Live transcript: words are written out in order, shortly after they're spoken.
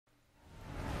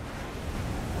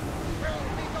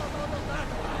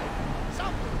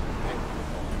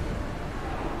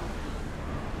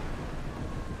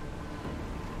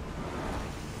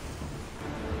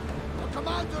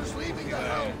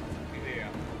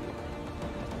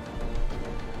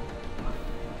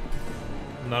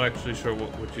not actually sure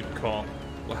what you'd call,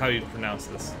 well, how you'd pronounce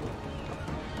this.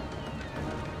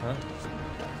 Huh?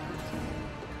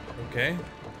 Okay,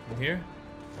 in here.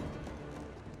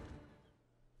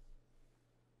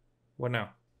 What now?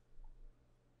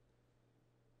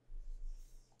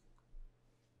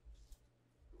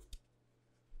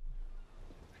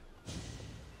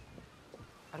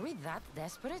 Are we that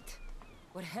desperate?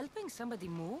 We're helping somebody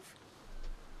move?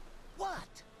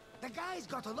 What? The guy's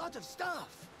got a lot of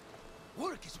stuff.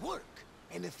 Work is work,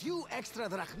 and a few extra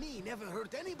drachmi never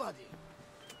hurt anybody.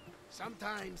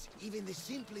 Sometimes, even the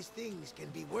simplest things can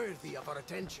be worthy of our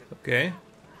attention. Okay.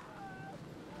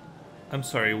 I'm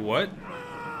sorry, what?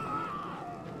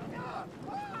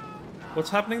 What's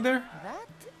happening there? That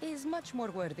is much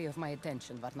more worthy of my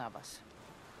attention, Varnavas.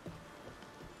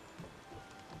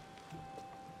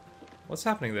 What's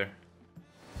happening there?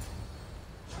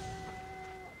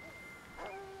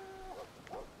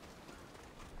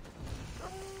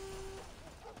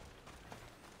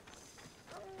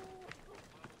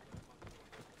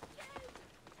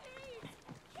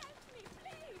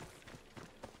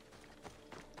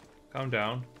 Calm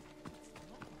down.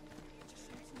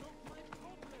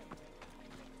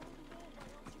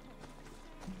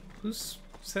 Who's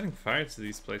setting fire to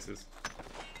these places?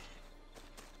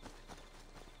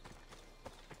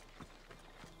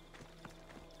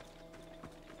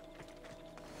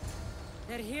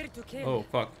 They're here to kill. Oh,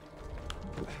 fuck.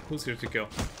 Who's here to kill?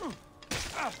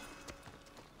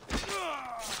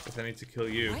 Guess I need to kill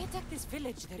you. Why attack this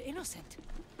village? They're innocent.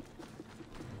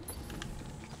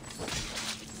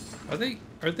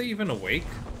 Are they even awake?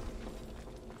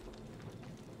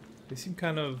 They seem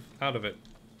kind of out of it.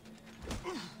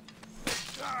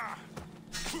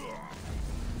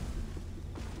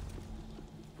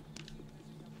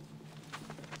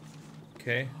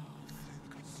 Okay.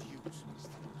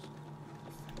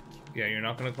 Yeah, you're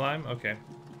not gonna climb? Okay.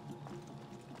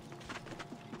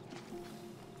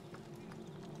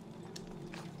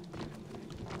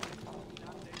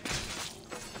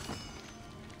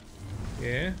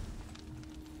 Yeah.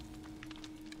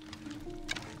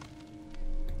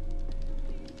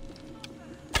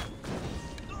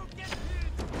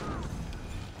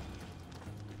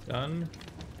 Done.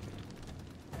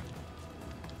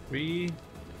 3.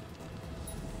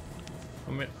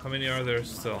 How many are there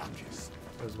still?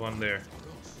 There's one there.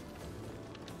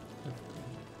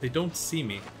 They don't see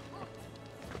me.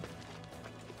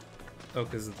 Oh,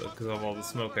 because of all the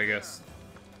smoke, I guess.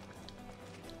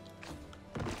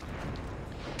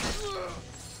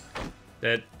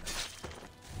 Dead.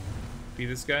 Be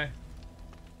this guy.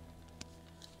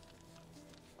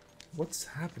 What's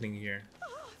happening here?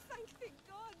 Oh, thank the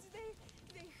gods.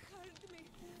 They heard me.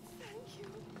 Thank you.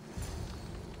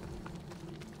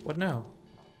 What now?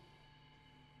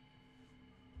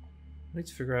 I need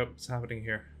to figure out what's happening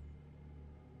here.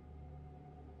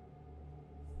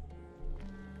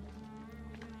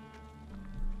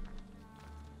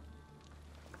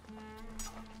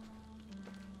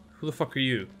 Who the fuck are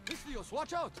you?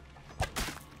 Watch out!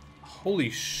 Holy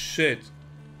shit.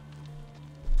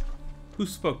 Who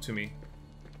spoke to me?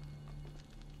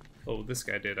 Oh, this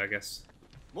guy did, I guess.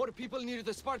 More people near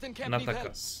the Spartan camp need help.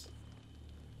 Natakas.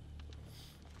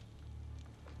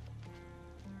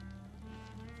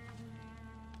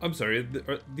 I'm sorry,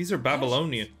 these are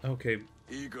Babylonian. Okay,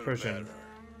 Eagle Persian. bearer.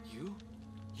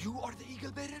 You are the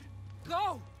eagle bearer?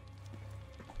 Go!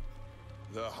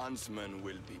 The huntsman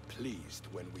will be pleased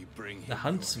when we bring him The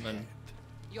huntsman.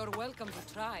 your head. You're welcome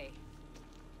to try.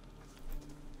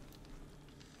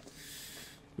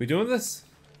 We doing this?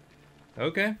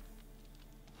 Okay.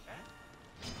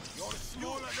 You're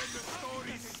smaller than the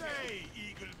stories say,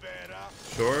 eagle bearer.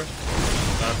 Sure.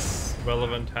 That's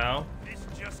relevant how? This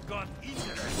just got eaten.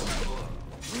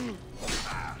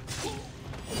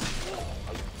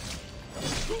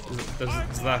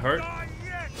 Does that hurt?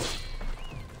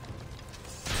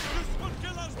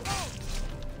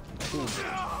 Ooh.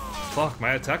 Fuck,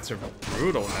 my attacks are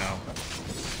brutal now.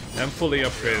 I'm fully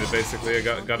upgraded, basically. I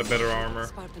got a better armor.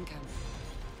 Spartan camp.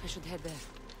 I should head there.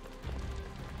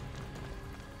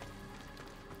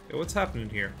 Hey, what's happening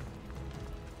here?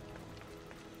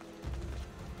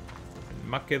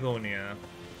 Macedonia.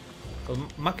 Well,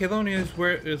 Macedonia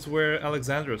is where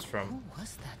Alexandra's from. Who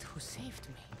was that who saved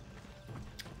me?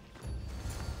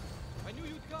 I knew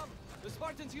you'd come. The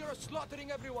Spartans here are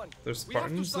slaughtering everyone. There's We have to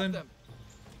Spartans stop then? them.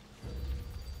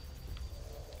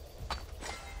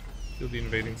 Kill the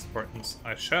invading Spartans.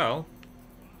 I shall.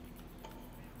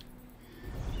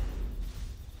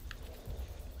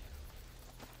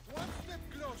 One step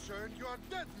closer and you are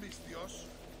dead, Mystios.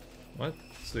 What?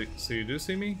 So you do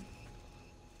see me?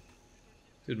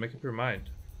 Dude, make up your mind.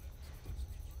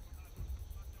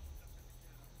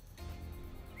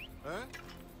 Eh?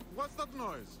 What's that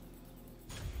noise?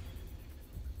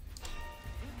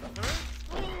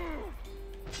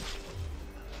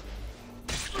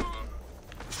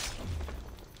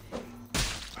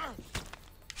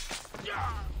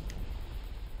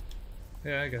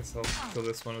 Yeah, I guess I'll kill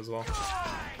this one as well.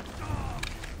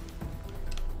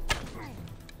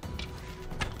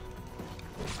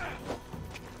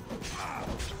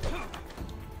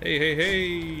 Hey, hey,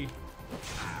 hey!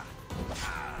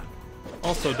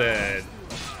 Also dead.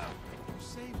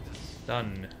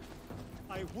 Done.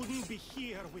 I wouldn't be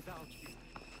here without you.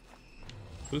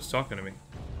 Who's talking to me?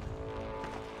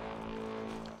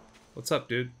 What's up,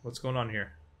 dude? What's going on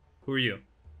here? Who are you?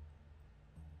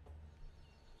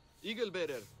 Eagle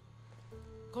Bearer.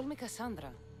 Call me Kassandra.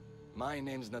 My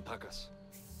name's Natakas.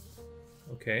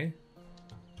 Okay.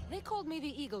 They called me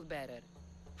the Eagle Bearer.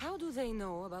 How do they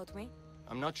know about me?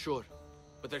 I'm not sure,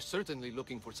 but they're certainly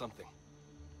looking for something.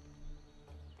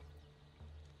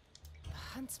 The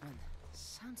Huntsman.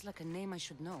 Sounds like a name I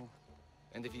should know.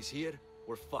 And if he's here,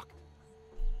 we're fucked.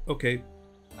 Okay.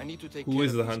 I need to take Who care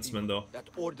is of the these Huntsman, people. though? That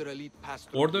Order elite passed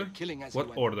through Order? here, killing as What he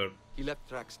went. order? He left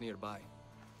tracks nearby.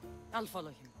 I'll follow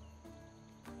him.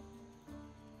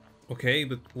 Okay,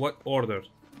 but what order?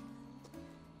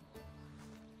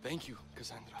 Thank you,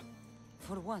 Kassandra,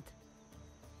 For what?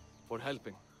 for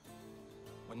helping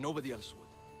when nobody else would.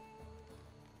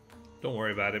 Don't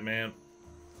worry about it, man.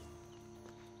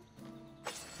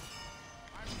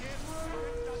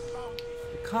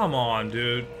 Come on,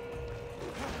 dude.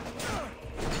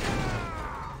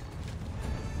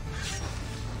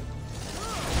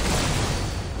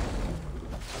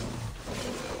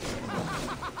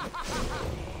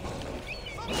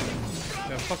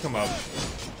 Yeah, fuck him up.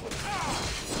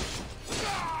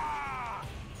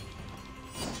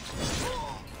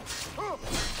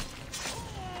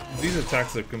 These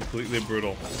attacks are completely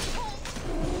brutal.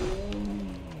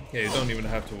 Yeah, you don't even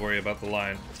have to worry about the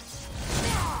line.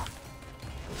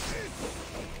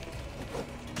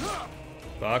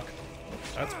 Fuck.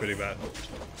 That's pretty bad.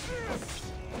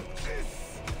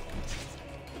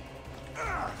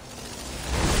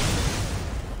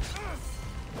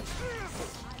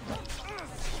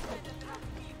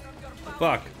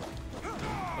 Fuck.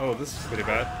 Oh, this is pretty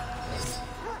bad.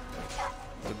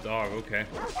 It's a dog, okay.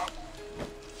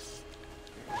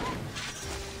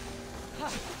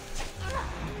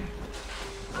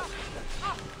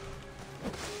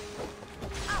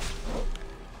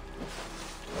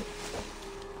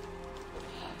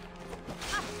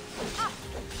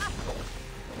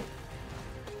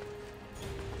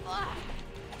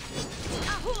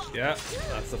 Yeah,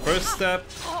 that's the first step.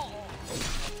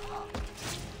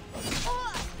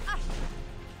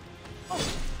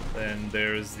 Then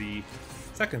there's the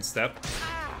second step.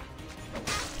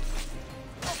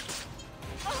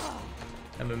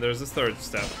 And then there's the third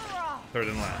step. Third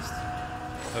and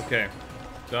last. Okay,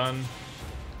 done.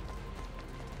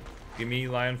 Give me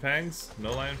lion fangs?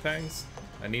 No lion fangs?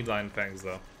 I need lion fangs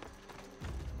though.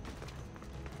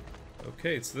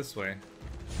 Okay, it's this way.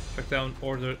 Track down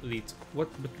Order Elite. What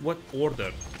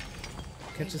order?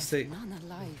 Can't just say. None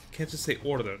alive. Can't just say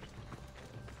order.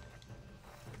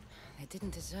 They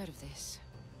didn't deserve this.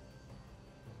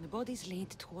 The bodies lead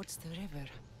towards the river.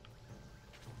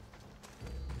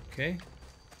 Okay.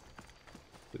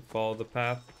 We follow the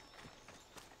path.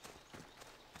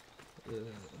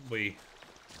 We.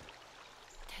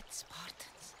 Dead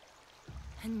Spartans.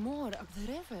 And more up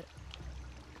the river.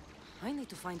 I need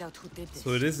to find out who did this.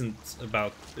 So it isn't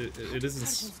about. It isn't.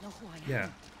 Spartans know who I am. Yeah.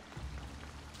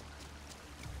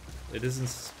 It isn't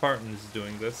Spartans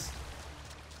doing this.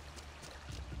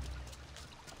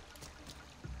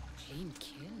 Clean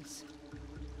kills.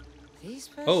 These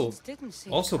Oh, Persians didn't see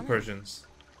it also coming. Persians.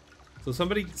 So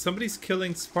somebody's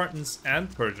killing Spartans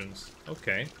and Persians.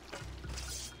 Okay.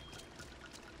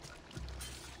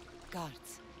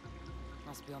 Guards.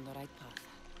 Must be on the right path.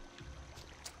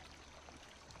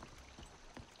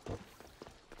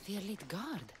 The elite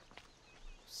guard.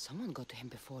 Someone got to him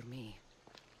before me.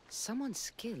 Someone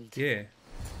skilled. Yeah.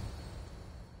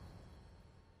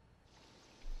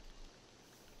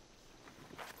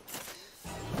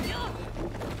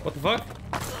 What the fuck?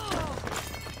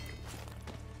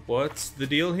 What's the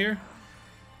deal here?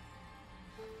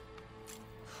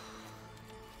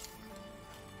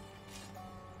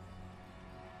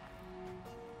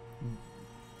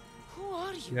 Who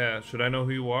are you? Yeah, should I know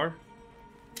who you are?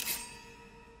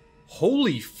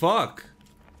 Holy fuck!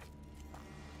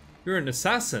 You're an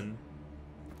assassin.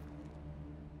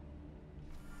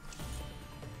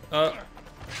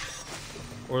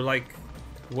 Or like,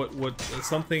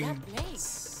 something. That blade.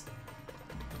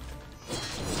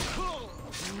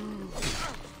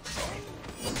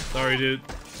 Sorry, dude.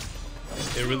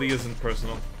 It really isn't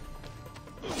personal.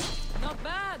 Not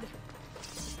bad.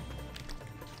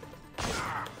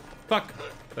 Fuck!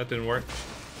 That didn't work.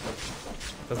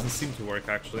 Doesn't seem to work,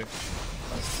 actually.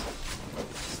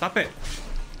 Stop it!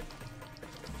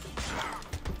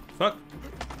 Fuck!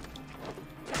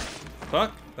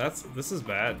 Fuck! This is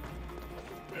bad.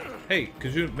 Hey,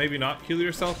 could you maybe not kill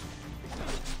yourself?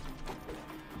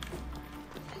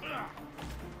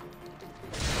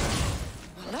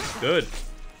 Good.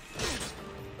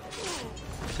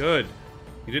 Good.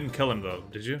 You didn't kill him though,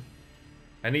 did you?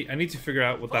 I need to figure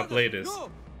out what that blade is. No!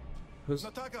 Who's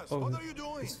Natakas, oh, what are you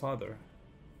doing? his father.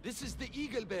 This is the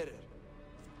Eagle Bearer.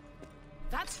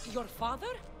 That's your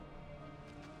father?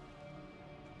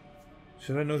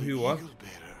 Should I know who you are? Eagle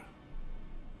Bearer.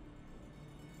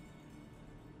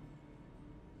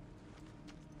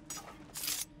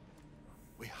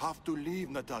 We have to leave,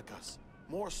 Natakas.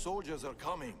 More soldiers are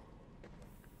coming.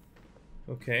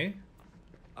 Okay.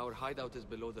 Our hideout is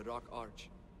below the rock arch.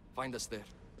 Find us there.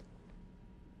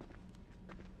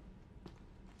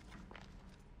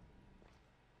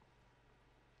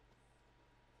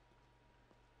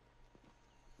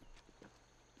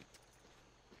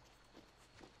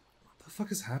 What the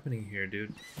fuck is happening here,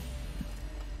 dude?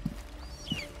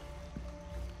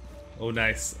 Oh,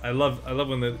 nice. I love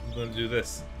when they do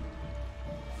this.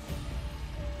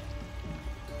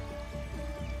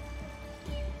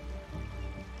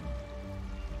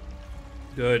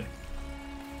 Good.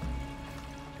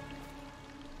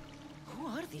 Who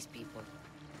are these people?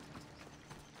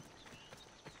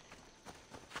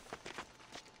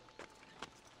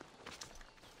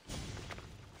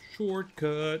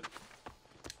 Shortcut.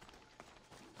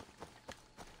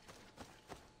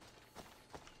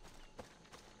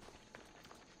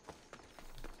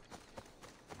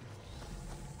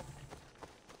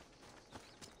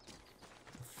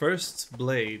 First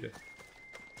blade.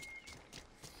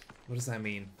 What does that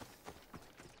mean?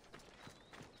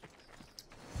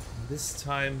 This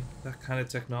time, that kind of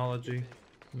technology.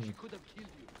 She could have killed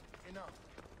you. Enough.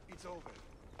 It's over.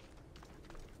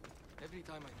 Every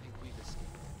time I think we've escaped.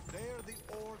 They're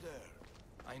the Order.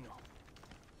 I know.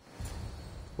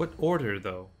 What order,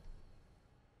 though?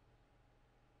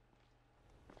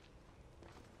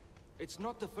 It's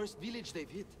not the first village they've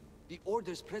hit. The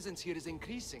Order's presence here is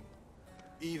increasing.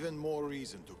 Even more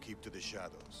reason to keep to the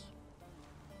shadows.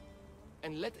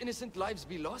 And let innocent lives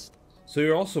be lost? So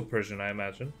you're also Persian, I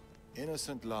imagine.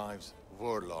 Innocent lives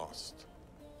were lost.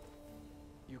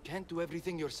 You can't do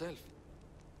everything yourself.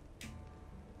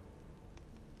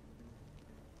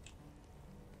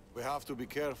 We have to be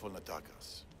careful,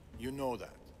 Natakas. You know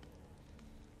that.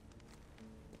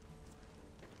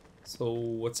 So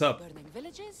what's up? Burning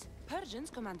villages, Persians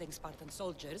commanding Spartan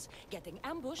soldiers, getting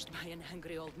ambushed by an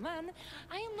angry old man.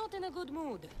 I am not in a good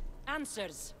mood.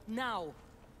 Answers, now.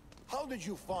 How did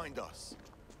you find us?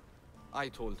 I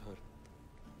told her.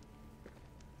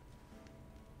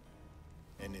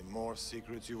 Any more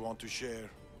secrets you want to share?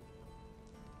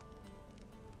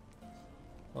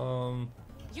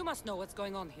 You must know what's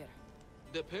going on here.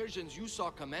 The Persians you saw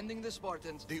commanding the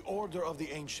Spartans. The Order of the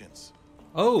Ancients.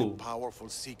 Oh! Powerful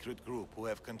secret group who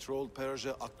have controlled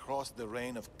Persia across the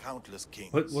reign of countless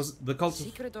kings. What was the cult of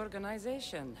Secret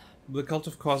organization. the cult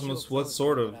of Cosmos? Few of Was those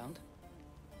sort going of around.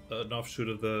 an offshoot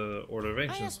of the Order of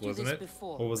Ancients, asked you wasn't this it?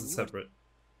 before, Or was when it you were- separate?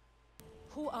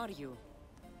 Who are you?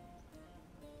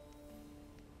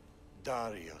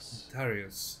 Darius.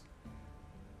 Darius.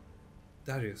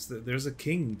 Darius. There's a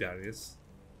king, Darius.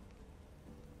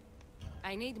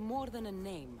 I need more than a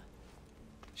name.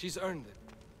 She's earned it.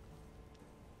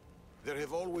 There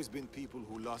have always been people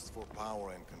who lust for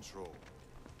power and control.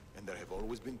 And there have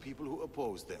always been people who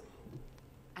oppose them.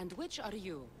 And which are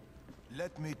you?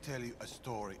 Let me tell you a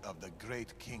story of the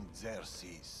great King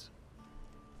Xerxes.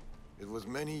 It was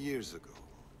many years ago,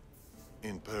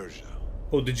 in Persia.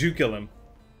 Oh, did you kill him?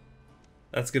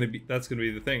 That's gonna be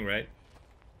the thing, right?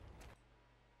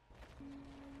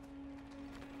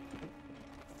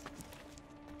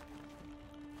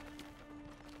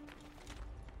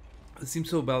 It seems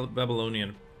so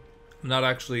Babylonian. I'm not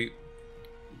actually.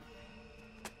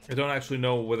 I don't actually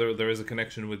know whether there is a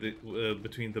connection with it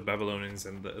between the Babylonians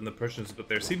and the Persians, but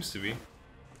there seems to be.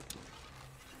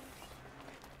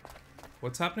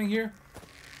 What's happening here?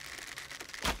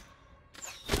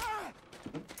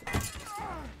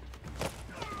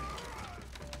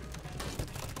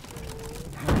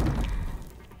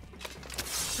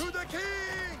 To the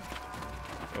king!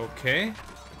 Okay.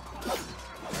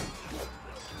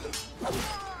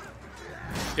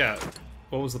 Yeah,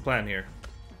 what was the plan here?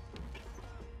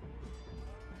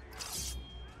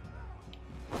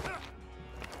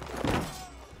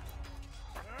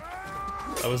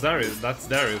 That was Darius. That's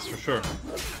Darius for sure.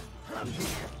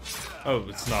 Oh,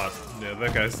 it's not. Yeah,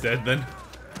 that guy's dead then.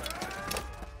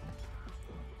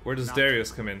 Where does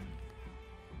Darius come in?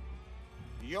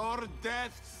 Your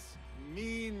deaths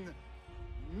mean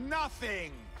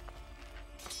nothing.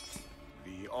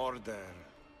 The Order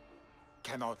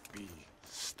cannot be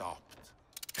stopped.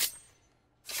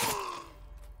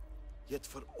 Yet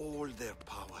for all their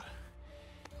power,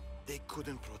 they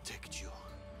couldn't protect you.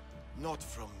 Not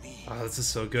from me. Oh, this is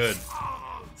so good.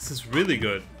 This is really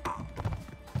good.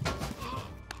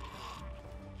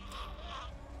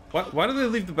 Why do they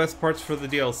leave the best parts for the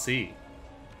DLC?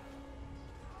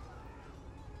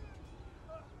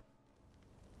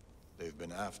 They've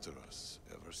been after us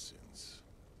ever since.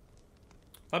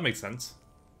 That makes sense.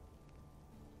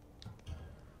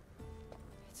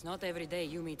 It's not every day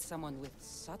you meet someone with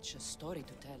such a story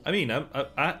to tell. I mean,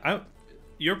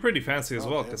 you're pretty fancy as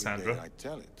Not well, every Cassandra. day I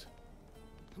tell it.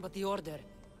 But the Order,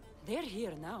 they're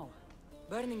here now.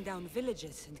 Burning down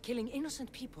villages and killing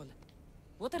innocent people.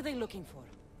 What are they looking for?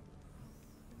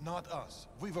 Not us.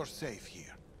 We were safe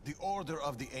here. The Order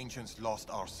of the Ancients lost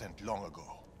our scent long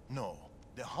ago. No,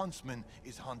 the Huntsman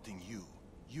is hunting you.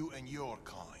 You and your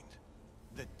kind.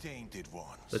 The Tainted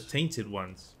Ones. The Tainted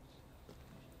Ones.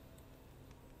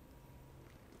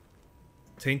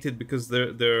 Tainted because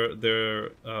they're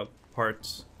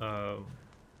part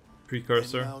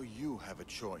precursor. And now you have a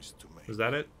choice to make. Is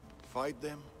that it? Fight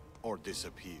them or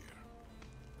disappear.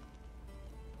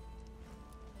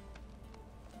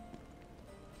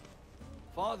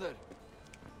 Father!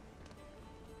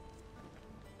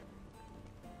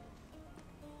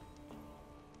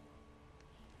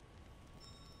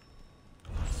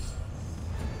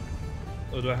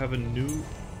 Oh, do I have a new?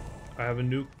 I have a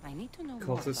new I need to know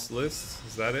more cultist about list.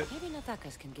 Is that it? Maybe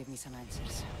Natakas can give me some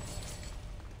answers.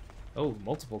 Oh,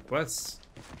 multiple quests.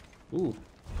 Ooh.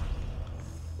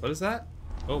 What is that?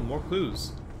 Oh, more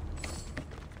clues.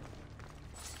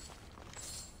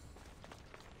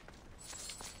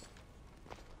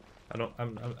 I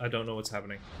don't know what's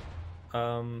happening.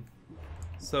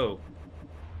 So,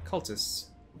 cultists.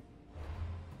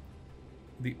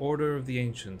 The Order of the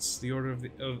Ancients. The Order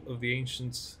of the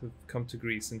Ancients have come to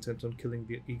Greece, intent on killing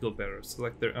the Eagle Bearer.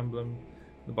 Select their emblem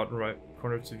in the bottom right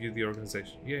corner to view the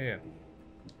organization. Yeah.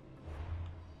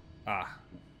 Ah,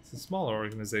 it's a smaller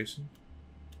organization.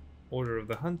 Order of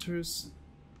the Hunters.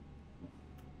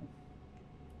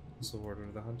 Also Order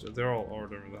of the Hunters. They're all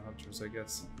Order of the Hunters, I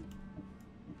guess.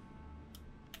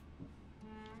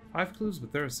 5 clues,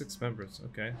 but there are 6 members.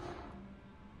 Okay.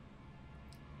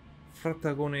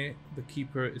 Fratagone, the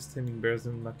keeper, is taming bears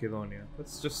in Macedonia.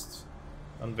 Let's just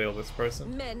unveil this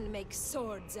person. Men make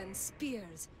swords and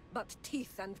spears, but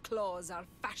teeth and claws are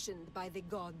fashioned by the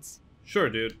gods. Sure,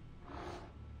 dude.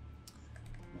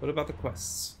 What about the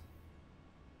quests?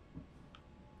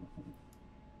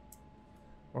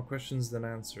 More questions than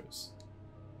answers.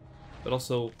 But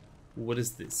also, what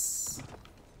is this?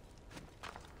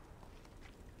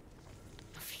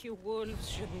 A few wolves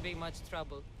shouldn't be much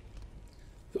trouble.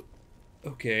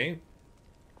 Okay.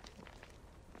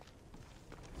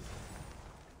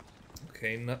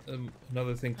 Okay,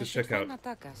 another thing to check out.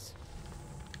 Natakas.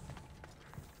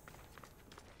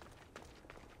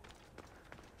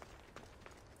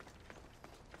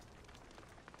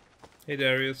 Hey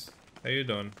Darius, how you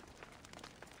doing?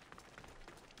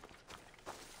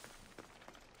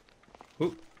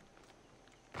 Ooh.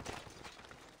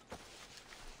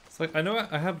 It's like I know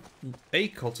I have a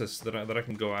cultist that I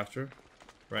can go after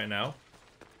right now.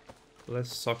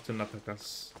 Let's talk to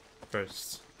Natakas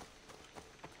first.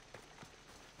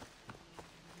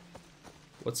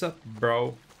 What's up,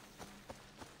 bro?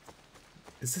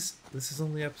 This is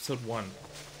only episode 1.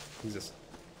 Jesus.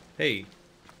 Hey.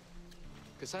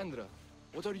 Kassandra,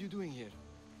 what are you doing here?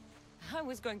 I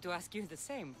was going to ask you the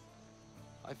same.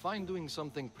 I find doing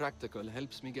something practical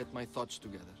helps me get my thoughts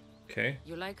together. Okay.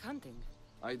 You like hunting?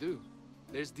 I do.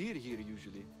 There's deer here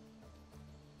usually.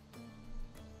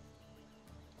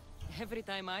 Every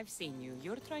time I've seen you,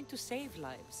 you're trying to save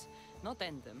lives, not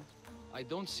end them. I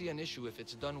don't see an issue if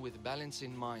it's done with balance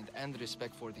in mind and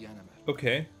respect for the animal.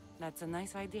 Okay. That's a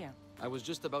nice idea. I was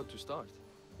just about to start.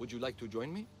 Would you like to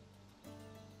join me?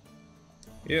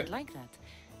 Yeah. I'd like that.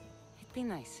 It'd be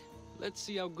nice. Let's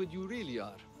see how good you really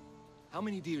are. How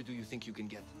many deer do you think you can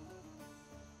get?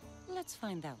 Let's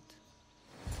find out.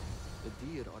 The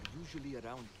deer are usually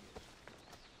around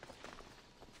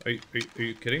here. Are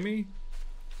you kidding me?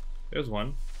 There's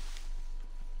one.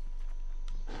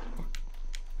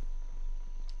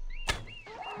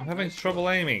 I'm having trouble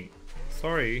aiming.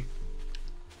 Sorry.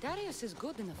 Darius is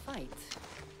good in a fight.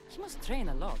 He must train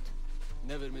a lot.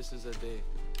 Never misses a day.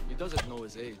 He doesn't know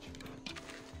his age.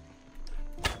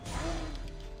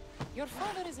 Your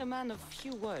father is a man of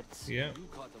few words. Yeah. You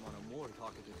caught him on a more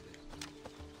talkative day.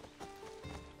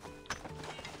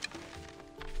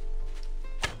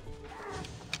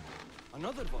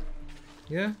 Another one.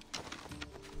 Yeah.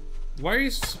 Why are you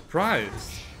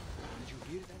surprised? Did you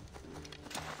hear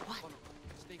that? What? Follow.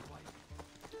 Stay quiet.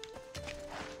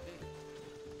 Hey,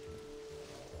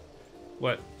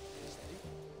 What? stay.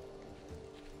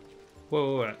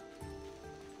 Whoa.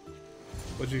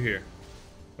 What'd you hear?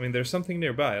 I mean, there's something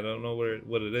nearby. I don't know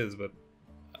what it is, but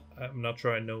I'm not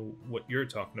sure I know what you're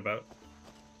talking about.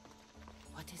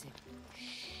 What is it?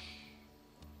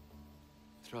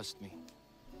 Trust me.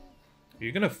 Are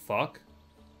you gonna fuck?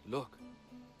 Look,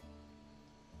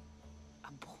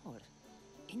 A boar?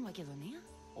 In Macedonia?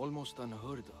 almost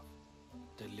unheard of.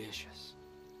 Delicious.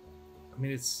 I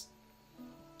mean, it's...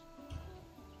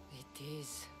 It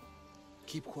is.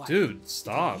 Keep quiet. Dude,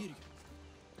 stop. I can hear you.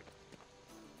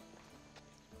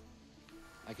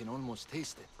 I can almost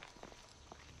taste it.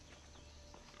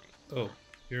 Oh,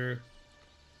 you're...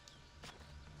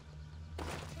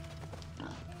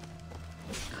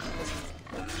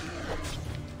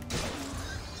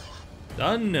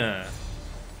 Done!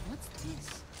 What's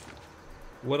this?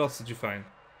 What else did you find?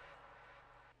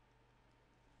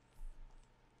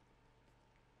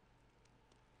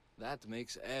 That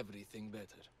makes everything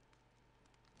better.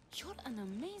 You're an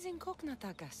amazing cook,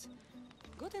 Natakas.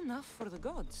 Good enough for the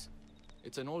gods.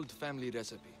 It's an old family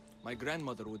recipe. My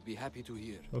grandmother would be happy to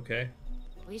hear. Okay.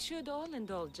 We should all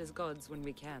indulge as gods when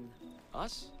we can.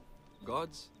 Us?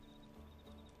 Gods?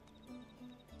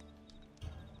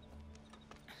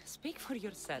 Speak for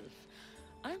yourself.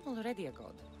 I'm already a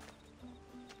god.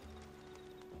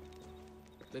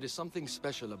 There is something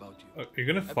special about you. You're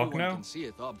gonna fuck Everyone now? can see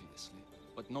it, obviously.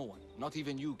 But no one, not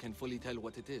even you, can fully tell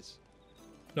what it is.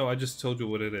 No, I just told you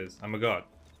what it is. I'm a god.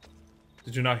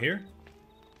 Did you not hear?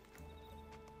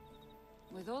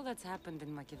 With all that's happened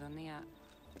in Macedonia,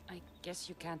 I guess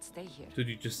you can't stay here. Dude,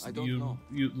 you just... I don't you, know.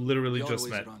 you literally We just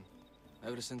always met. run,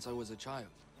 ever since I was a child.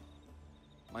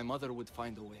 My mother would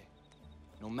find a way.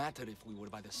 No matter if we were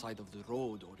by the side of the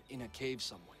road or in a cave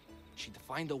somewhere, she'd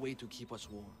find a way to keep us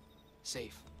warm,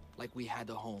 safe, like we had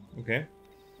a home. Okay.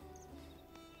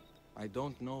 I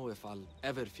don't know if I'll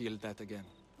ever feel that again.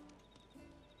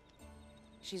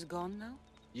 She's gone now?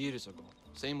 Years ago,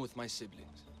 same with my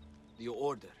siblings. The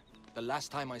Order. The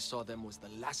last time I saw them was the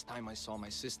last time I saw my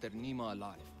sister Nima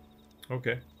alive.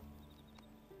 Okay.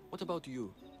 What about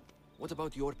you? What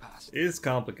about your past? It's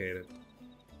complicated.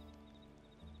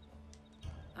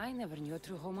 I never knew a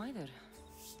true home either.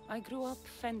 I grew up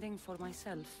fending for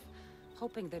myself,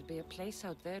 hoping there'd be a place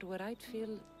out there where I'd feel,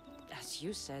 as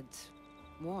you said,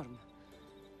 warm.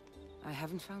 I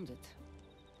haven't found it.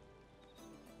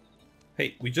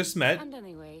 Hey, we just met. And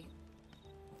anyway,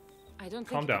 I don't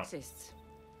Calm think it down. exists.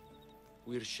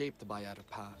 We're shaped by our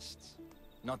pasts,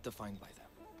 not defined by them.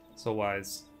 So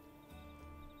wise.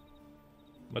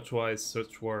 Much wise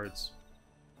such words.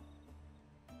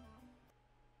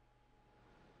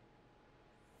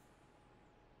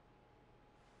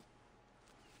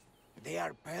 They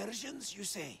are Persians, you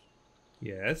say?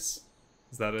 Yes.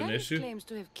 Is that an Darius issue? claims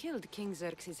to have killed King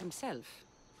Xerxes himself.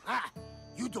 Ah!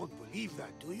 You don't believe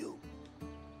that, do you?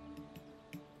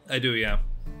 I do, yeah.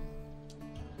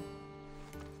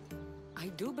 I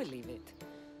do believe it.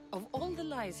 Of all the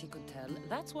lies he could tell,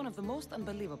 that's one of the most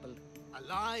unbelievable. A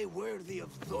lie worthy of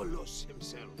Tholos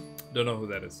himself. Don't know who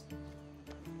that is.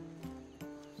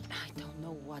 I don't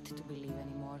know what to believe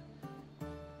anymore.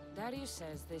 Darius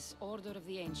says this Order of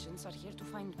the Ancients are here to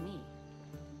find me.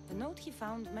 The note he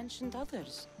found mentioned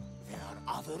others. There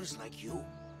are others like you.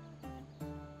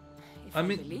 If I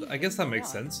mean, believe I guess it, that they makes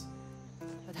are. sense.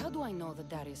 But how do I know that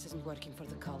Darius isn't working for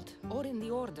the cult, or in the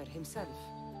Order himself?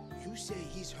 You say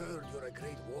he's heard you're a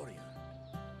great warrior.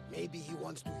 Maybe he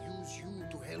wants to use you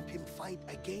to help him fight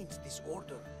against this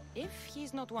order. If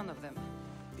he's not one of them.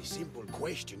 The simple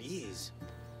question is,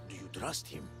 do you trust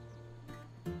him?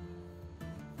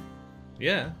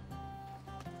 Yeah.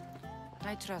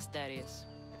 I trust Darius.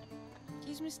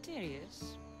 He's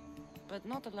mysterious, but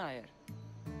not a liar.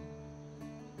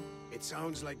 It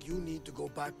sounds like you need to go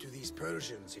back to these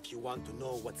Persians if you want to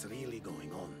know what's really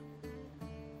going on.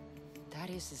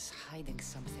 Darius is hiding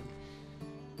something.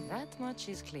 That much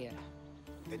is clear.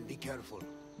 Then be careful.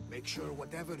 Make sure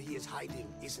whatever he is hiding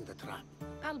isn't a trap.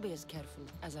 I'll be as careful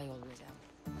as I always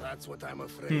am. That's what I'm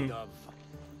afraid of.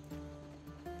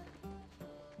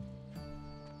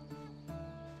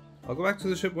 I'll go back to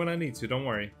the ship when I need to, don't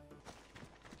worry.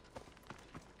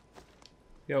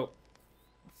 Yo.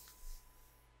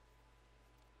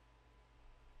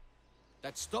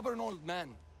 That stubborn old man.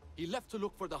 He left to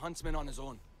look for the huntsman on his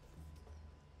own.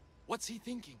 What's he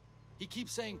thinking? He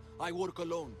keeps saying, I work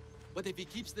alone. But if he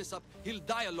keeps this up, he'll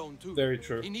die alone too. Very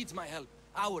true. He needs my help.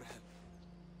 Our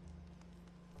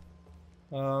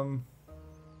help.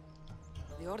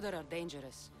 The Order are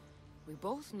dangerous. We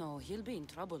both know he'll be in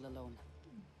trouble alone.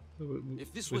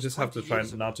 If this We was just have to 20 try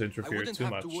years not to ago, interfere I wouldn't too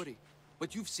have much. to worry.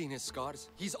 But you've seen his scars.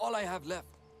 He's all I have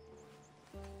left.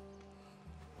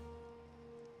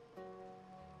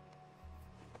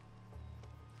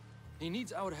 He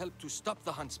needs our help to stop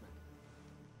the huntsman.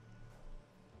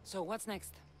 So what's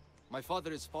next? My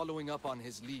father is following up on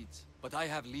his leads, but I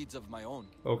have leads of my own.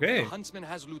 Okay. The huntsman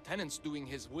has lieutenants doing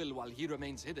his will while he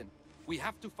remains hidden. We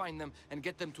have to find them and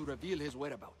get them to reveal his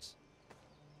whereabouts.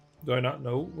 Do I not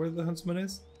know where the huntsman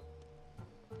is?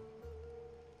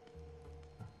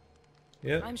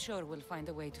 Yeah. I'm sure we'll find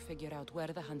a way to figure out where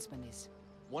the huntsman is.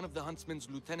 One of the huntsman's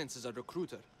lieutenants is a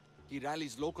recruiter. He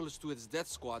rallies locals to his death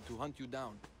squad to hunt you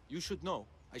down. You should know.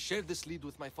 I shared this lead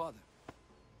with my father.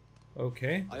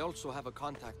 Okay. I also have a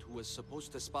contact who was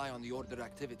supposed to spy on the Order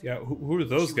activity. Yeah, who are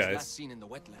those She was guys? last seen in the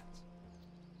wetlands.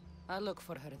 I'll look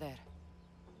for her there.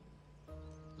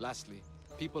 Lastly,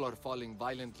 people are falling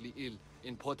violently ill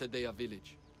in Potadea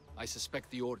village. I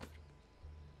suspect the Order.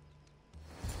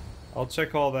 I'll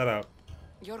check all that out.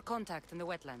 Your contact in the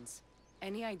wetlands.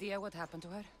 Any idea what happened to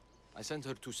her? I sent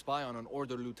her to spy on an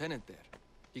Order lieutenant there.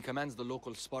 He commands the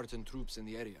local Spartan troops in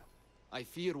the area. I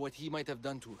fear what he might have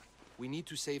done to her. We need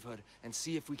to save her and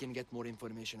see if we can get more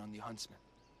information on the huntsman.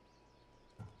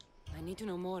 I need to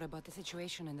know more about the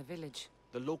situation in the village.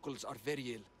 The locals are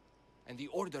very ill, and the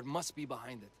Order must be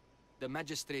behind it. The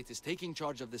magistrate is taking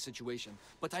charge of the situation,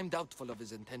 but I'm doubtful of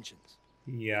his intentions.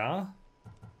 Yeah?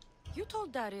 You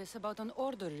told Darius about an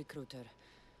Order recruiter.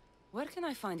 Where can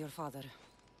I find your father?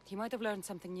 He might have learned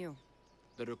something new.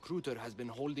 The recruiter has been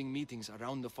holding meetings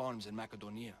around the farms in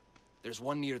Macedonia. There's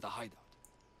one near the hideout.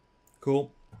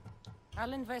 Cool.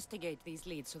 I'll investigate these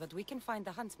leads so that we can find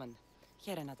the huntsman.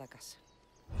 Here in Atakas.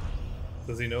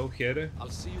 Does he know Here? I'll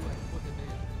see you at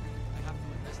Potadea. I have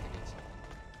to investigate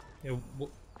something. Yeah,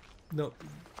 no.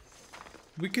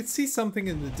 We could see something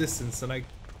in the distance, and I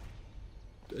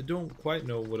don't quite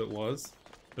know what it was,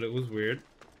 but it was weird.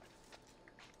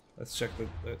 Let's check the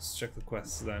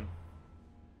quests then.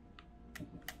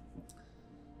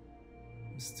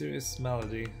 Mysterious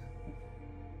malady.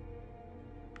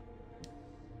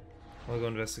 I'll go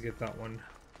investigate that one.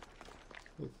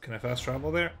 Ooh, can I fast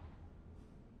travel there?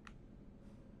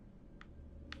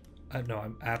 No,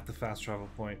 I'm at the fast travel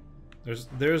point.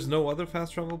 There's no other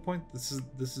fast travel point. This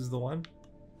is the one.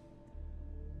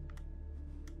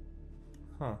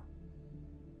 Huh.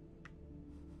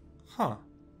 Huh.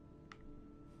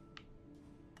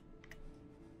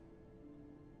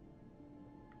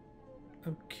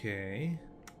 Okay.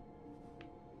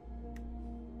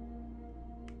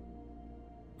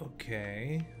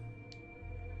 Okay.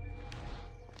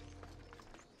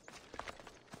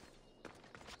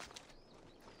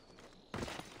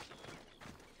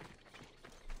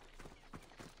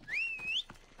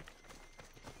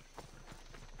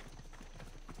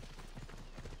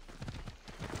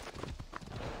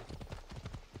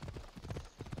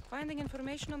 Finding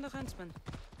information on the huntsman.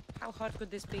 How hard could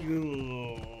this be?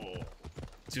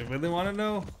 Do you really want to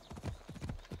know?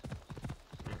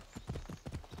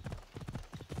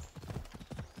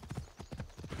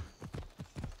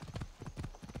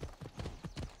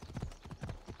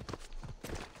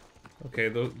 Okay,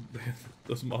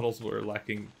 those models were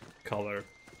lacking color.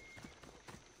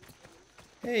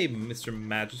 Hey, Mr.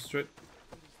 Magistrate.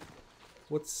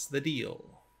 What's the deal?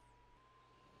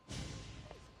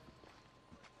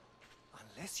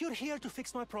 Unless you're here to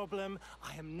fix my problem,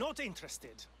 I am not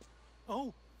interested.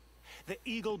 Oh, the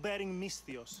eagle-bearing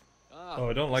Misthios. Ah, Oh,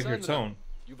 I don't like your Kassandra, tone.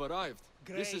 You've arrived.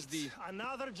 Great. This is the...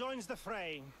 Another joins the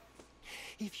fray.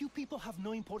 If you people have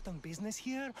no important business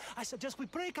here, I suggest we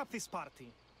break up this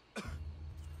party.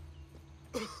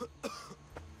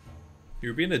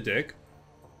 You're being a dick.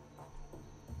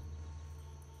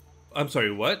 I'm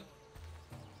sorry, what?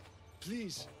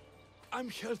 Please, I'm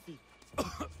healthy.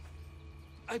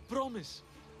 I promise.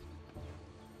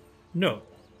 No.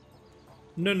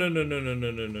 No.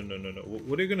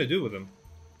 What are you gonna do with him?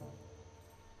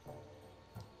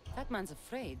 That man's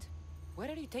afraid. Where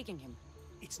are you taking him?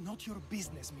 It's not your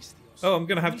business, Misthios. Oh, I'm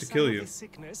gonna have to kill you. This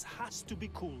sickness has to be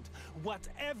cooled,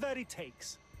 whatever it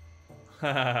takes.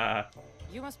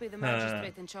 You must be the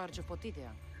magistrate in charge of Potidea.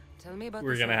 Tell me about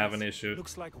We're this gonna have an illness. issue.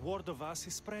 Looks like word of us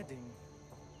is spreading.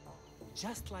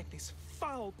 Just like this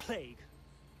foul plague.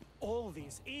 All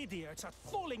these idiots are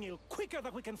falling ill quicker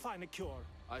than we can find a cure.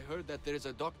 I heard that there is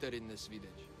a doctor in this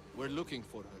village. We're looking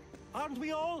for her. Aren't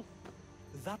we all?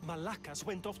 That Malakas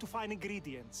went off to find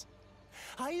ingredients.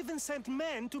 I even sent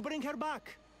men to bring her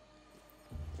back.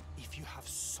 If you have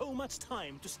so much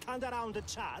time to stand around and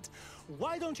chat,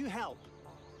 why don't you help?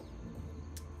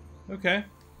 Okay.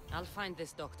 I'll find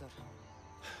this doctor.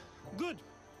 Good.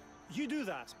 You do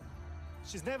that.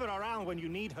 She's never around when you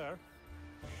need her.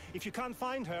 If you can't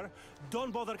find her,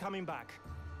 don't bother coming back.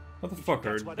 Motherfucker,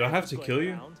 That's do I have whatever's to going kill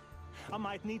you? around, I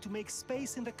might need to make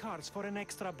space in the carts for an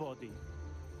extra body.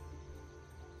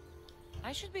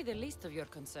 I should be the least of your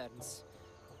concerns.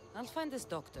 I'll find this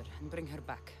doctor and bring her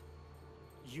back.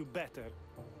 You better.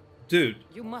 Dude.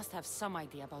 You must have some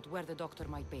idea about where the doctor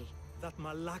might be. That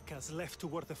Malakas left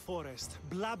toward the forest,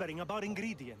 blabbering about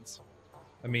ingredients.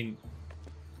 I mean,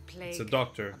 A plague, it's a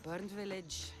doctor. a burned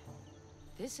village.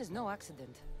 This is no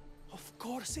accident. Of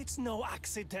course it's no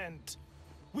accident.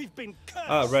 We've been cursed.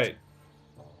 Ah, right.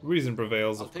 Reason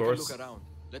prevails, I'll of take course. a look around.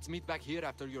 Let's meet back here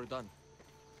after you're done.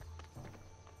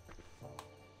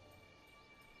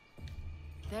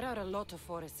 There are a lot of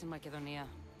forests in Macedonia.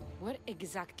 Where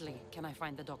exactly can I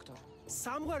find the doctor?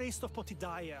 Somewhere east of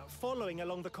Potidaya, following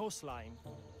along the coastline.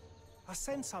 I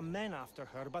sent some men after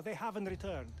her, but they haven't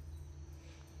returned.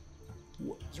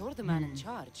 You're the man in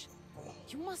charge.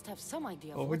 You must have some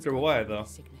idea I of what's wonder going why, on with though.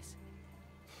 this sickness.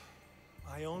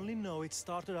 I only know it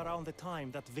started around the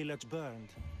time that village burned.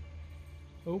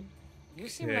 Oh. You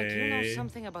seem like you know Okay.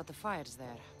 something about the fires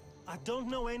there. I don't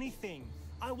know anything.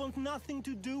 I want nothing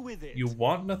to do with it. You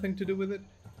want nothing to do with it?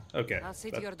 Okay. I'll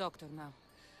see to your doctor now.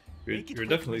 You're, Make it you're quick,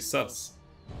 definitely Miss sus.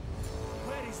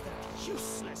 Where is that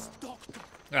useless doctor?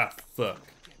 Ah, fuck.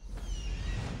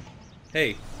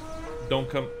 Hey, don't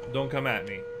come at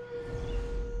me.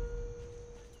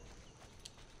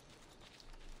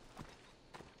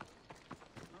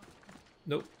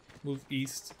 Nope. Move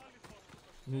east.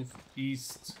 Move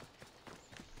east.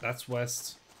 That's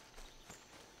west.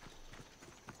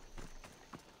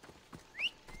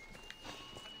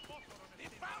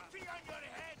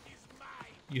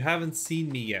 You haven't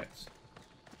seen me yet.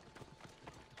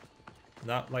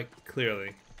 Not like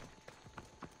clearly.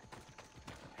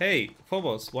 Hey,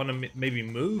 Phobos, wanna maybe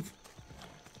move?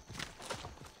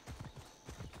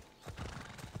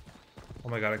 Oh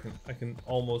my god, I can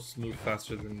almost move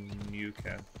faster than you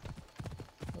can.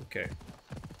 Okay.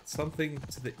 Something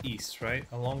to the east, right?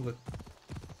 Along the...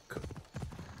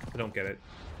 I don't get it.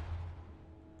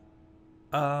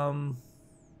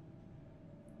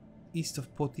 East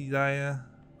of Potidaya.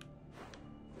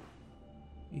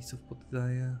 East of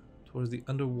Potidaya. Towards the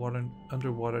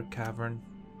underwater cavern.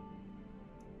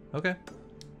 Okay.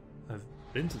 I've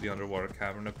been to the underwater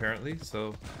cavern apparently,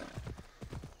 so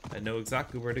I know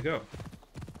exactly where to go.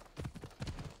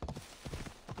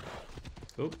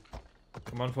 Oh,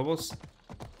 come on, Phobos.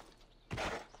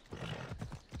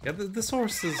 Yeah, this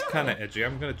horse is kind of edgy.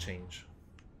 I'm gonna change.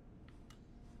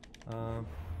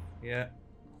 Yeah.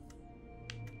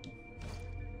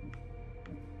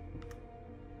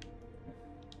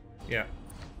 Yeah.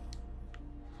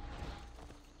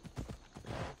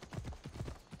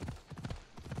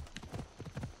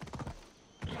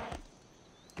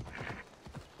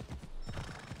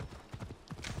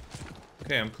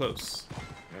 Okay, I'm close.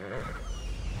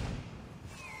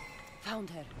 Found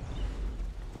her.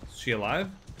 Is she alive?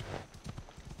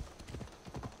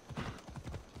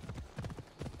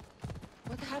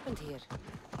 What happened here?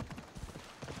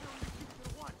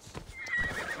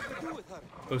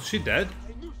 Oh, is she dead?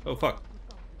 Oh, fuck.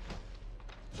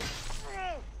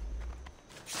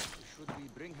 Should we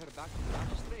bring her back to the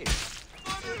magistrate?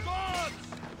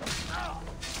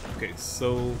 Okay,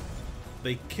 so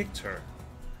they kicked her.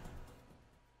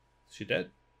 Is she dead?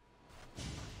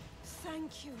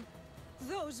 Thank you.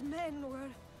 Those men were...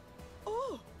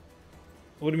 Oh!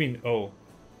 What do you mean, oh?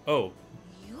 Oh.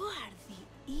 You are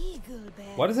the Eagle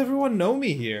Bear. Why does everyone know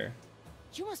me here?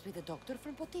 You must be the doctor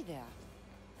from Potidea.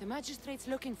 The magistrate's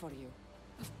looking for you.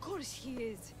 Of course he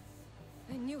is.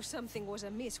 I knew something was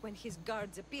amiss when his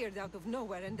guards appeared out of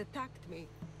nowhere and attacked me.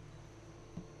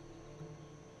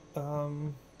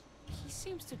 He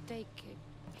seems to take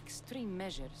extreme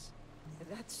measures.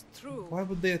 That's true. Why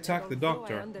would they attack the And although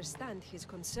doctor? I understand his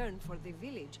concern for the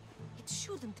village, it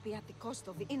shouldn't be at the cost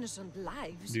of innocent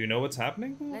lives. Do you know what's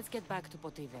happening? Let's get back to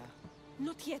Potidea.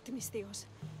 Not yet, Mistios.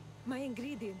 My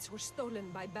ingredients were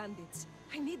stolen by bandits.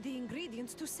 I need the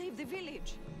ingredients to save the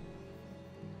village.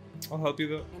 I'll help you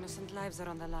though. Innocent lives are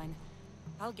on the line.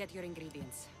 I'll get your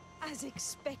ingredients. As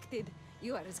expected,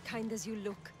 you are as kind as you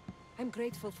look. I'm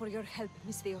grateful for your help,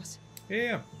 Mistios.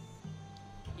 Yeah.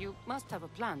 You must have a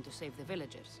plan to save the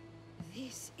villagers.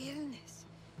 This illness,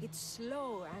 it's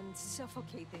slow and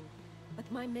suffocating.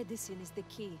 But my medicine is the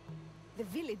key. The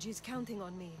village is counting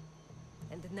on me.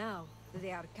 And now,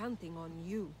 they are counting on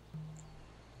you.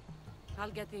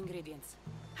 I'll get the ingredients.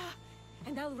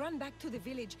 And I'll run back to the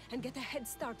village and get a head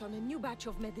start on a new batch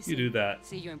of medicine. You do that.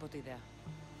 See you in Potidea.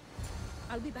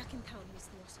 I'll be back in town, Miss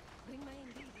Dios. Bring my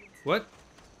ingredients. What?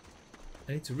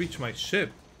 I need to reach my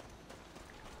ship.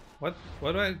 What?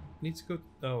 What do I need to go?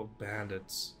 Oh,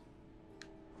 bandits.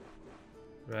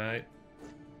 Right.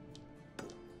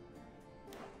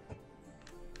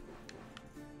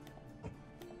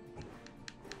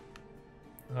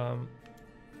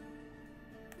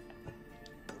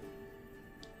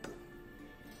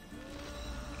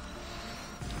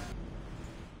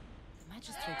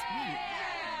 Magistrate's men.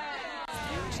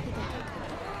 Strangely detected.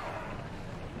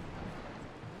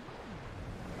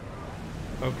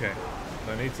 Okay.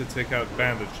 So I need to take out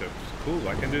bandit ships. Cool,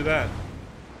 I can do that.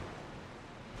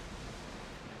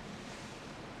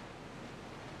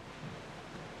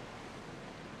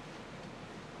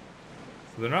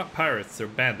 So they're not pirates, they're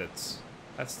bandits.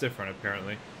 That's different,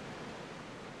 apparently.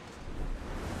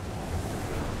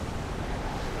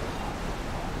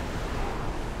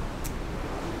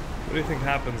 What do you think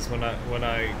happens when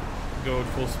I go at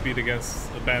full speed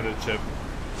against a bandit ship?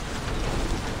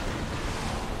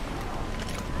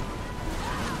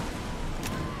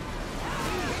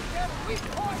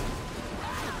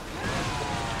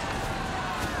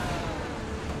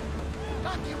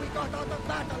 Lucky we got out of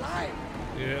that alive.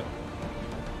 Yeah.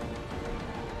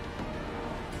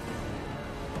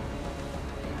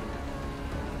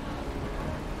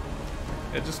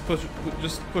 Yeah, just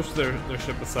push their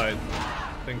ship aside.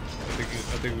 I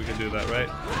think we can do that, right?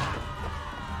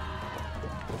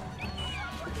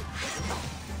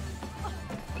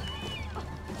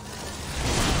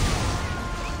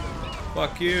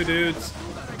 Fuck you, dudes.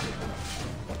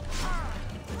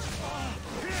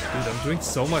 Dude, I'm doing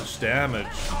so much damage.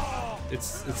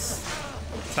 It's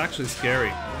actually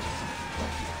scary.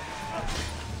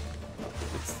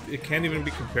 It can't even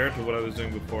be compared to what I was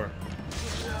doing before.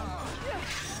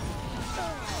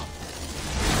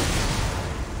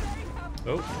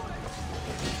 Oh.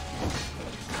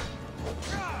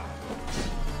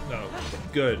 No.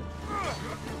 Good.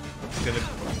 I'm gonna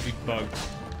be bugged.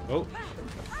 Oh.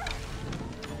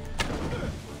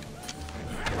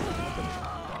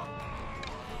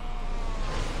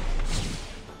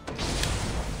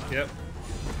 Yep.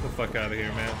 Get the fuck out of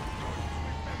here, man.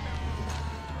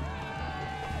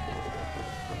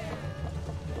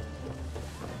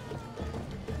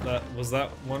 Was that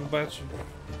one batch?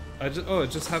 I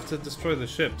just have to destroy the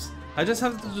ships. I just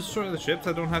have to destroy the ships.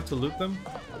 I don't have to loot them.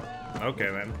 Okay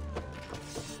then.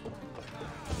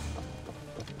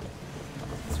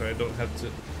 Sorry, I don't have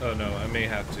to. Oh no, I may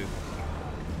have to.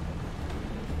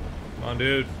 Come on,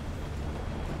 dude.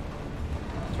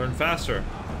 Turn faster.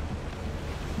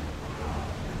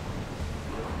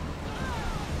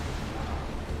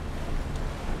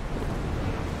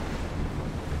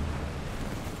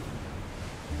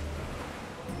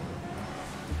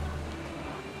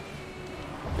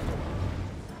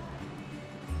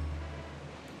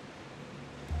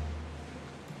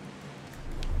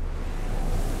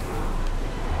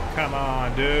 Come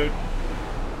on, dude.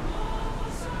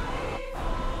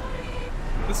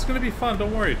 This is gonna be fun,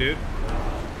 don't worry, dude.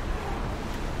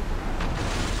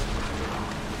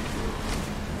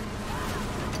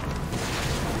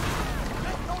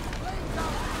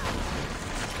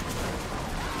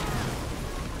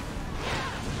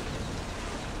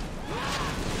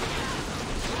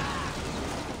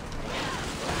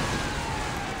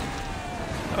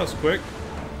 That was quick.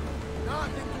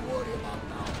 Nothing to worry about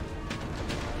now.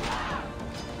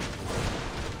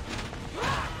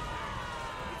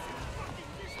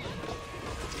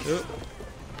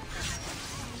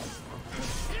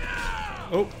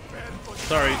 Oh,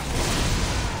 sorry.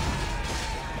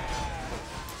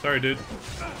 Sorry, dude.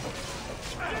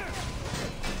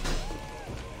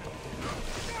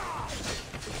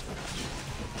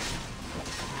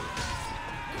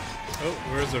 Oh,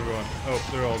 where's everyone? Oh,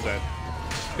 they're all dead.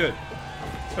 Good.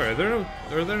 Sorry, are there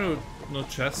no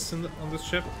chests on this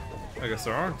ship? I guess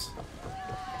there aren't.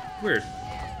 Weird.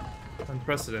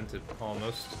 Unprecedented,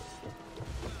 almost.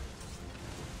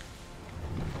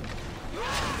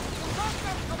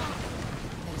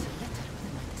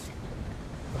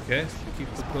 Okay, keep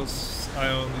a close eye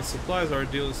on these supplies. Our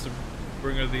deal is to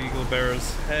bring her the Eagle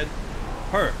Bearer's head.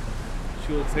 Her!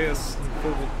 She will pay us in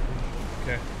full.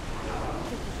 Okay.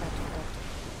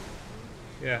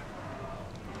 Yeah.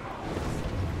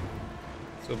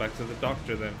 Let's go back to the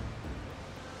doctor then.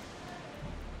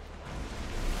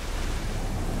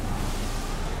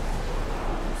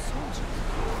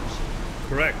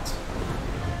 Correct.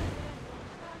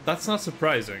 That's not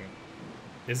surprising.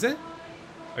 Is it?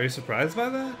 Are you surprised by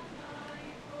that?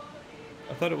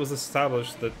 I thought it was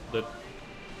established that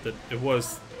it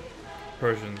was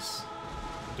Persians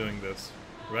doing this,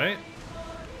 right?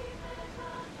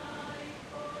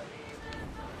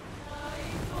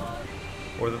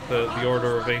 Or that the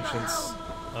Order of Ancients,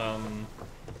 or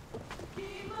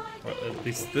at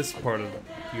least this part of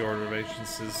the Order of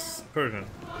Ancients is Persian,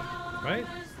 right?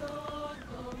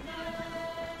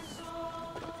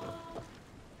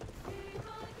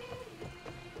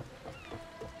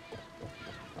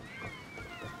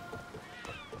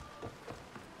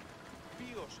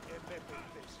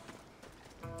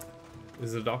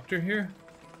 Is the doctor here?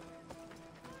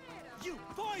 You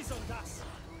poisoned us!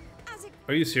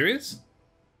 Are you serious?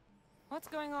 What's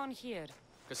going on here?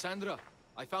 Cassandra,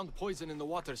 I found poison in the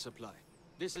water supply.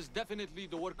 This is definitely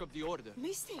the work of the Order.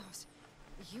 Mystios,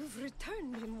 you've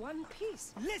returned in one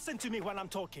piece. Listen to me when I'm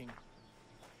talking.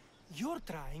 You're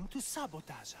trying to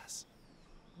sabotage us.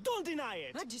 Don't deny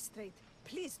it! Magistrate,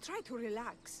 please try to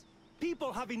relax.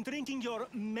 People have been drinking your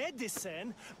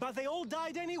medicine, but they all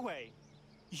died anyway.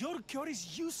 Your cure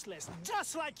is useless,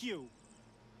 just like you.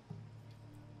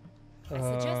 I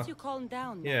suggest you calm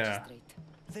down, yeah. Magistrate.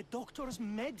 The doctor's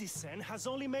medicine has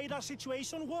only made our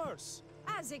situation worse.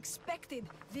 As expected,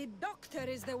 the doctor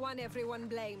is the one everyone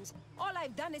blames. All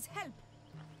I've done is help.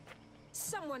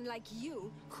 Someone like you,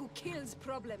 who kills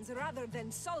problems rather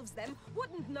than solves them,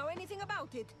 wouldn't know anything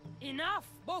about it. Enough,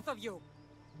 both of you!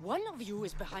 One of you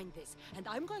is behind this, and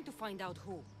I'm going to find out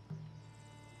who.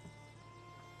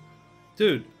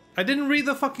 Dude, I didn't read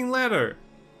the fucking letter!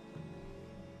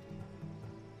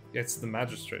 It's the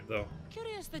magistrate, though.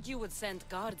 Curious that you would send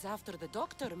guards after the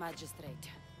doctor, Magistrate.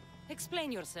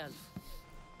 Explain yourself.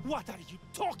 What are you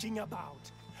talking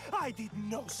about? I did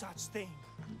no such thing.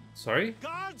 Sorry?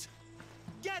 Guards,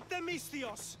 get the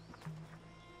Mystios!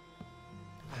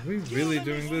 Are we really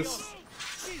doing this?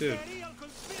 Dude.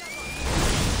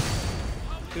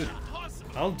 Dude,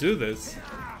 I'll do this.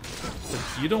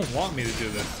 But you don't want me to do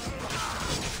this.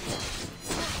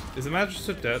 Is the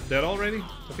magistrate dead already?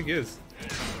 I think he is.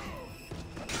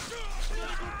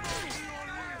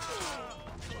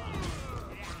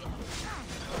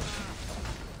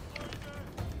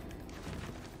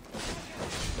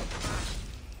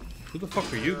 Who the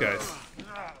fuck are you guys?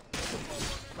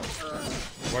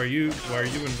 Why are you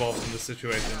involved in this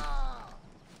situation?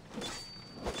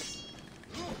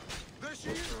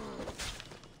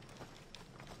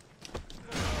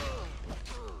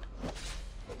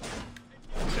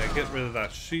 Yeah, get rid of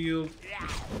that shield.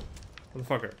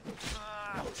 Motherfucker.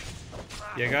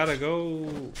 You gotta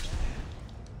go.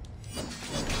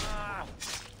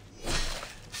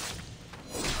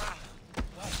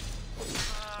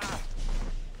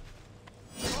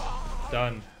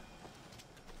 Done.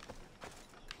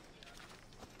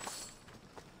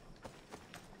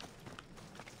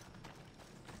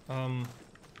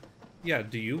 Yeah,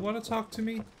 do you want to talk to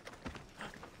me?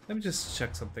 Let me just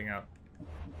check something out.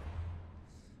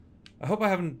 I hope I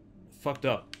haven't fucked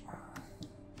up.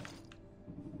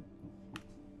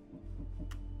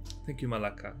 Thank you,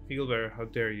 Malaka. Eaglebearer, how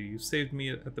dare you? You saved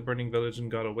me at the burning village and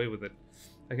got away with it.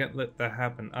 I can't let that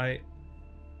happen. I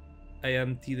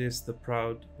am Tides the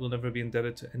Proud, will never be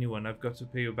indebted to anyone. I've got to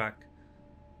pay you back.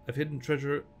 I've hidden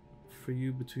treasure for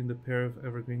you between the pair of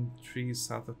evergreen trees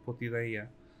south of Potidaia,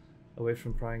 away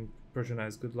from prying Persian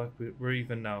eyes. Good luck, we're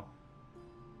even now.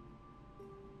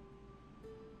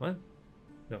 What?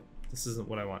 No, this isn't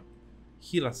what I want.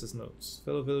 Hilas's notes.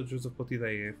 Fellow villagers of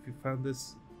Potidaia, if you found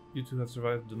this, you two have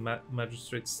survived the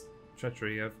magistrate's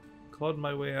treachery. I've clawed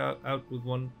my way out with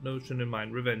one notion in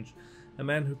mind, revenge. A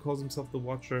man who calls himself the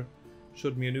Watcher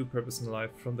showed me a new purpose in life.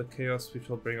 From the chaos we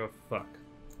shall bring out fuck.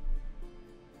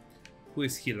 Who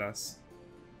is Hilas?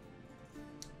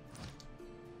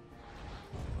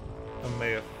 I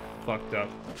may have fucked up.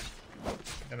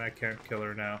 And I can't kill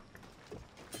her now.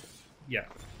 Yeah.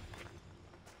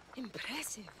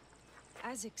 Impressive.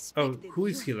 As expected, who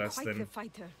is you're Hilas quite then? the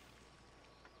fighter.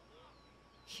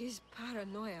 His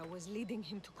paranoia was leading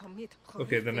him to commit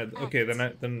Okay, horrific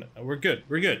acts. then we're good.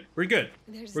 We're good. We're good.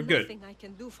 There's We're good. nothing I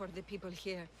can do for the people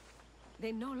here.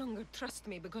 They no longer trust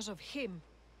me because of him.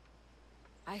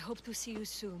 I hope to see you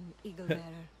soon, Eagle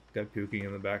Bearer. Got puking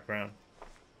in the background.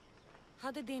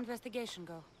 How did the investigation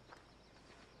go?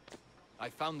 I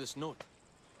found this note.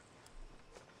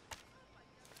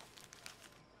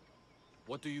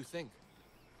 What do you think?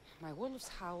 My wolves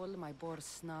howl, my boars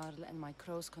snarl, and my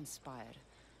crows conspire.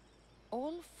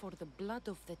 All for the blood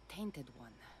of the Tainted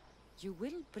One. You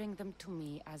will bring them to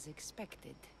me as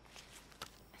expected.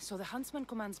 So the huntsman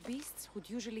commands beasts who'd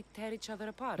usually tear each other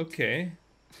apart. Okay.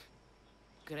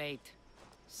 Great.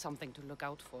 Something to look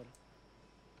out for.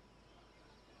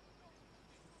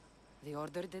 The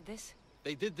Order did this?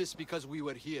 They did this because we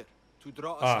were here, to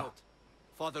draw us Ah. out.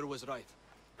 Father was right.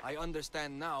 I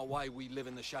understand now why we live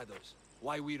in the shadows,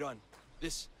 why we run.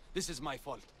 This is my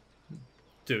fault.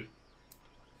 Dude.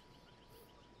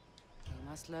 We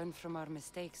must learn from our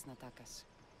mistakes, Natakas.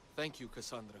 Thank you,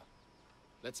 Kassandra.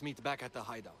 Let's meet back at the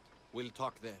hideout. We'll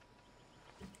talk there.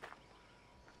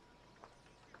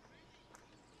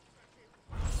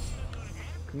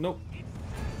 Nope.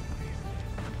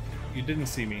 You didn't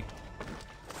see me.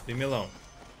 Leave me alone.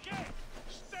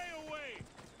 Stay away!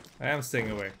 I am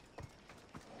staying away.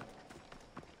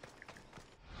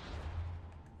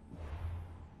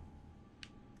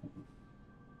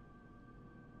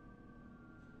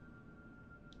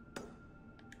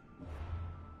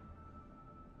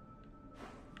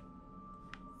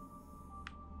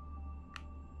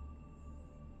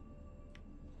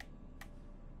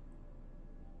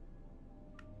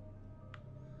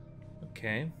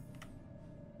 Okay.